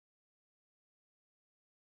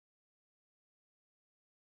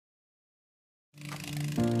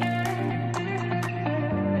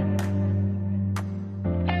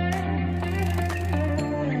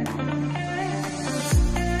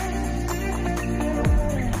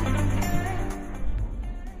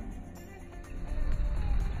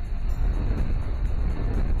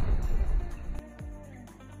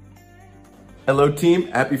Hello team,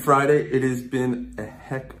 happy Friday. It has been a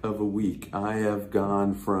heck of a week. I have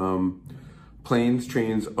gone from planes,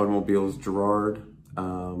 trains, automobiles. Gerard,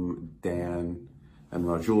 Dan, and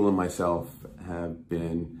Rajul and myself have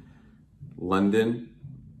been London,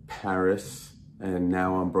 Paris, and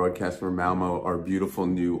now I'm broadcasting from Malmo, our beautiful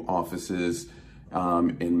new offices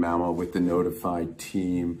in Malmo with the Notified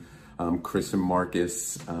team. Chris and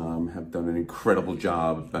Marcus have done an incredible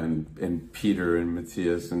job, and Peter and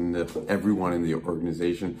Matthias and everyone in the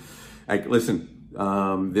organization. Listen,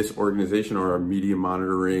 this organization, or our media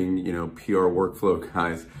monitoring, PR workflow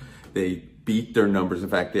guys, they beat their numbers. In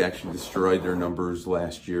fact, they actually destroyed their numbers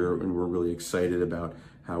last year, and we're really excited about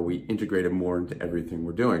how we integrated more into everything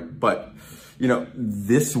we're doing. But,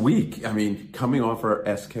 this week, coming off our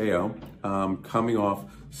SKO, coming off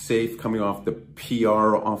SAFE, coming off the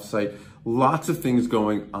PR offsite, lots of things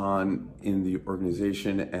going on in the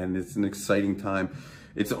organization, and it's an exciting time.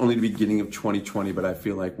 It's only the beginning of 2020, but I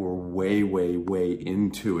feel like we're way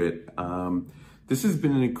into it. This has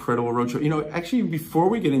been an incredible roadshow. Actually, before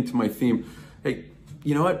we get into my theme, hey,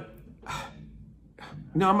 you know what?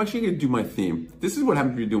 No, I'm actually gonna do my theme. This is what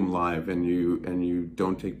happens when you do them live and you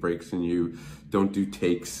don't take breaks and you don't do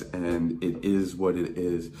takes, and it is what it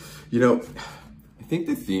is. I think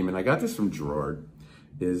the theme, and I got this from Gerard,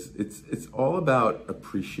 is it's all about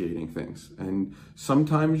appreciating things. And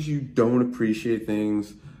sometimes you don't appreciate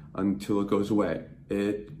things until it goes away.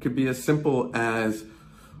 It could be as simple as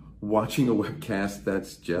watching a webcast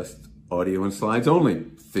that's just audio and slides only.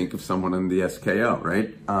 Think of someone on the SKO,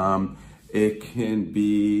 right? It can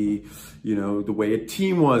be, the way a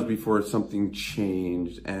team was before something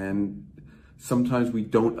changed. And sometimes we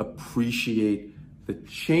don't appreciate the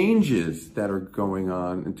changes that are going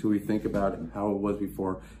on until we think about how it was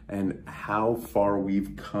before and how far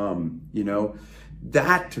we've come.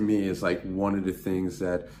 That to me is like one of the things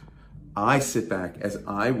that I sit back as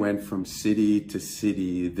I went from city to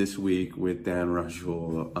city this week with Dan,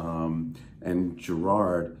 Rajul, and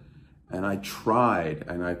Gerard. And I tried,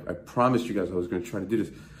 and I promised you guys I was going to try to do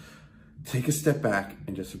this. Take a step back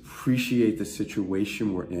and just appreciate the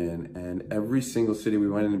situation we're in. And every single city we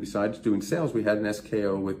went in, and besides doing sales, we had an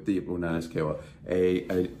SKO with the, well, not SKO,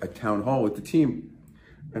 a town hall with the team.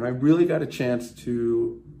 And I really got a chance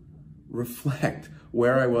to reflect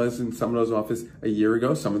where I was in some of those offices a year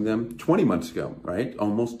ago, some of them 20 months ago, right?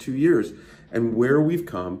 Almost 2 years, and where we've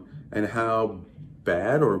come and how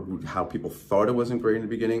bad or how people thought it wasn't great in the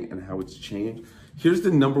beginning and how it's changed. Here's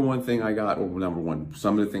the number one thing I got, or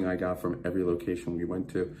some of the thing I got from every location we went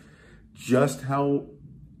to, just how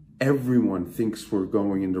everyone thinks we're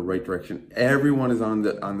going in the right direction. Everyone is on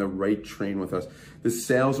the right train with us. The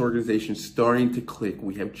sales organization is starting to click.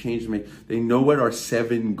 We have changes to make. They know what our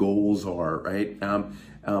 7 goals are, right?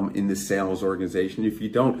 In the sales organization. If you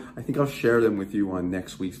don't, I think I'll share them with you on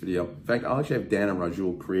next week's video. In fact, I'll actually have Dan and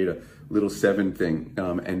Rajul create a little 7 thing,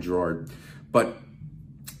 and Gerard. But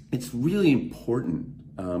it's really important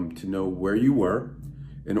to know where you were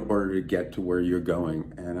in order to get to where you're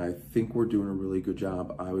going. And I think we're doing a really good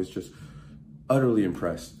job. I was just utterly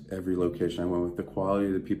impressed every location I went with, the quality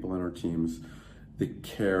of the people on our teams, the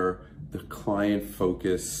care, the client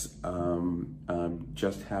focus,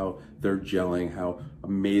 just how they're gelling, how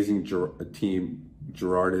amazing a team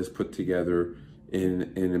Gerard has put together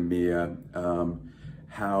in EMEA,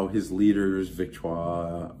 how his leaders,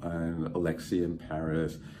 Victoire and Alexi in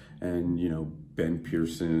Paris, and Ben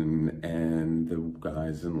Pearson and the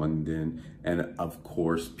guys in London, and of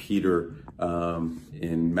course Peter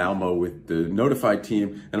in Malmo with the Notified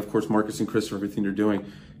team, and of course Marcus and Chris for everything they're doing.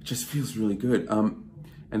 It just feels really good.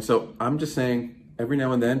 And so I'm just saying, every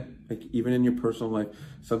now and then, like even in your personal life,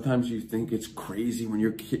 sometimes you think it's crazy when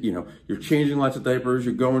you're you're changing lots of diapers,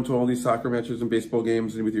 you're going to all these soccer matches and baseball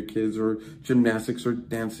games and with your kids, or gymnastics or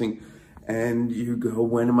dancing, and you go,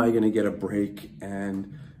 when am I going to get a break?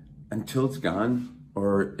 And until it's gone,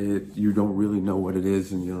 or you don't really know what it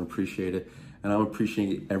is and you don't appreciate it. And I'm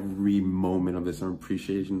appreciating every moment of this. I'm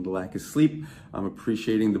appreciating the lack of sleep. I'm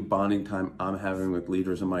appreciating the bonding time I'm having with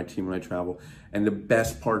leaders on my team when I travel. And the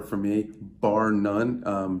best part for me, bar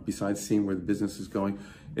none, besides seeing where the business is going,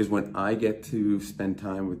 is when I get to spend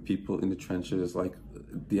time with people in the trenches, like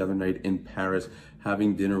the other night in Paris,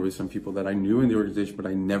 having dinner with some people that I knew in the organization, but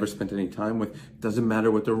I never spent any time with. Doesn't matter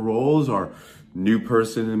what their roles are. New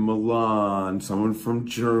person in Milan, someone from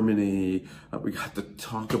Germany. We got to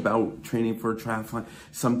talk about training for a triathlon.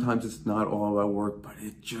 Sometimes it's not all about work, but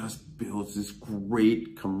it just builds this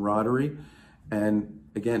great camaraderie. And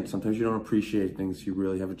again, sometimes you don't appreciate things. You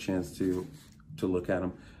really have a chance to look at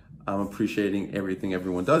them. I'm appreciating everything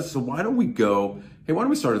everyone does. So why don't we go, hey, why don't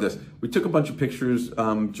we start with this? We took a bunch of pictures,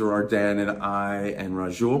 Gerard, Dan, and I, and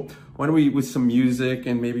Rajul. Why don't we, with some music,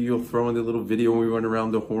 and maybe you'll throw in the little video when we went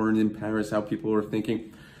around the horn in Paris, how people are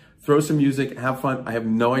thinking. Throw some music, have fun. I have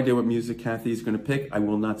no idea what music Kathy's gonna pick. I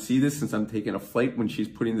will not see this since I'm taking a flight when she's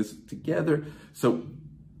putting this together. So,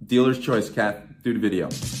 dealer's choice, Kath, do the video.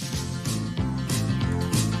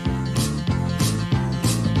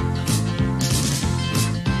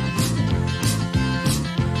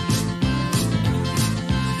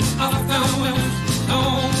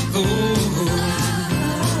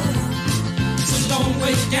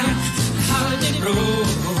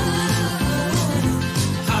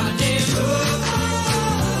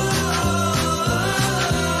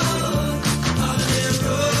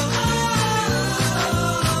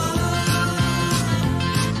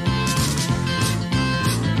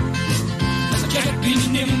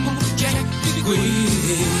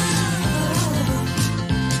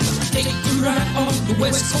 Take you right on the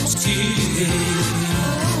West Coast here.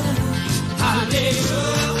 Holiday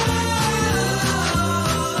road.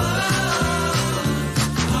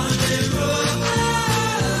 Holiday road.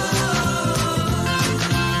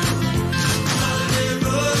 Holiday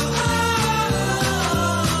road.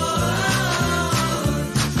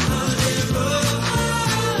 Holiday road.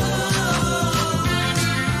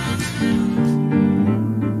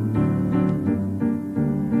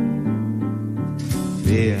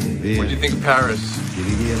 What do you think of Paris?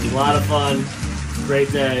 A lot of fun.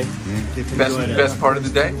 Great day. Best part of the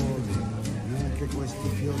day?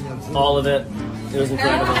 All of it. It was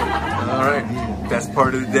incredible. All right. Best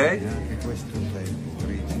part of the day?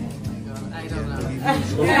 I don't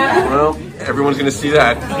know. Well, everyone's going to see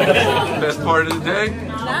that. Best part of the day?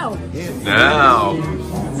 Now. Now.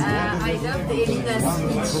 I love the Elida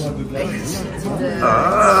speech.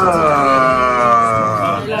 Ah.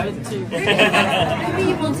 I love it too. Maybe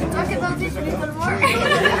you want to talk about it a little more?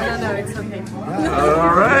 No, it's okay.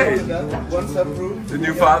 All right. The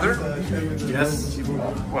new father? Yes.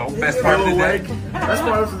 Well, best part of the day? Best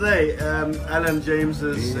part of the day, Alan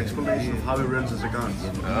James's explanation of how he runs his account.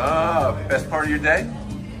 Ah, best part of your day?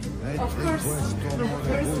 Of course,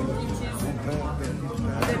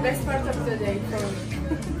 the best part of the day for me.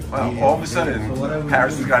 Wow, all of a sudden,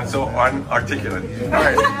 Paris has gotten so unarticulate. All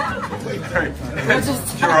right. All right.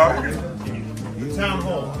 Gerard? Town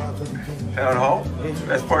hall. Town hall?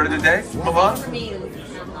 Best part of the day? Milan? Meal.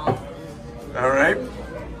 All right.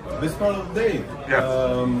 Best part of the day? Yeah.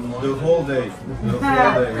 The whole day. The whole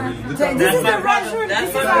day. This is the Rajul. This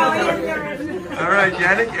is our All right,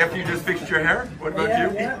 Yannick, after you just fixed your hair, what about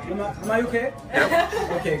you? Am I okay? Yep.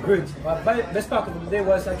 Okay, good. Best part of the day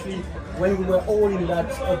was actually when we were all in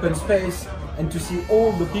that open space and to see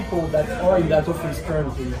all the people that are in that office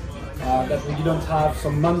currently that we didn't have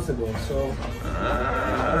some months ago. So.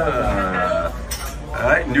 All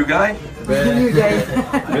right, new guy?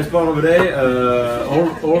 Best part of the day,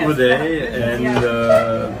 all the day, and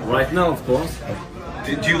right now, of course.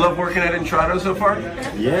 Do you love working at Entrado so far?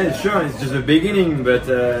 Yeah, sure. It's just the beginning, but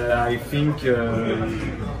I think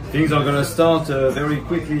things are gonna start very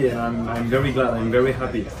quickly, and I'm very glad. I'm very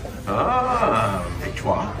happy. Ah, et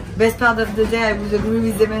toi? Best part of the day, I would agree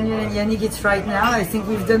with Emmanuel and Yannick, it's right now. I think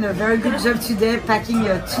we've done a very good job today, packing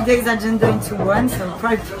 2 days agenda into one, so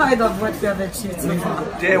quite proud of what we have achieved so far.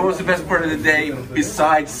 Dan, what was the best part of the day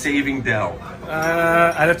besides saving Dell?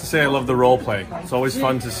 I'd have to say I love the role play. It's always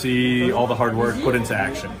fun to see all the hard work put into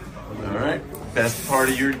action. All right. Best part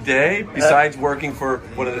of your day besides working for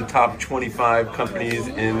one of the top 25 companies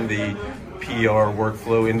in the PR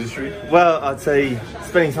workflow industry? Well, I'd say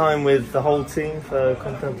spending time with the whole team for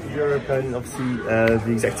Continental Europe and obviously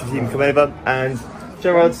the executive team come over, and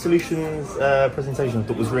Gerard's solutions presentation I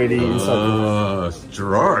thought was really insightful.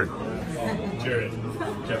 Gerard.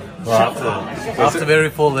 Well, after a very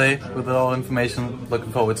full day with all information,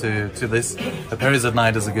 looking forward to this. Paris at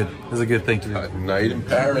night is a good thing to do. Night in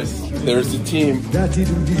Paris. There's the team.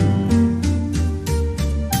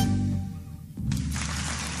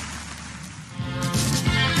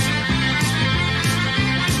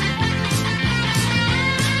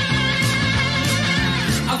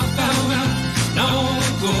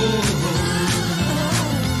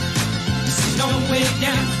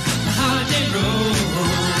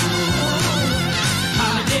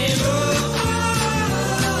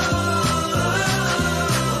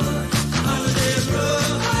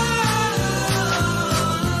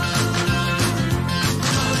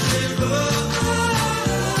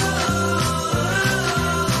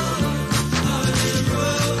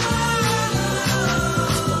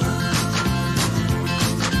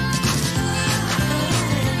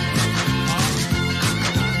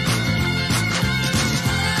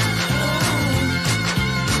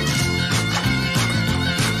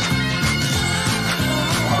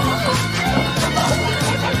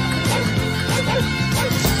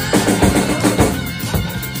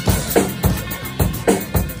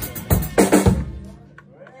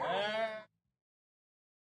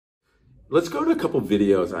 let's go to a couple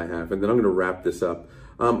videos I have, and then I'm going to wrap this up.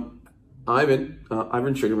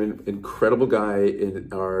 Ivan Sugarman, incredible guy in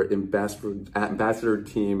our ambassador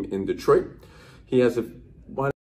team in Detroit. He has a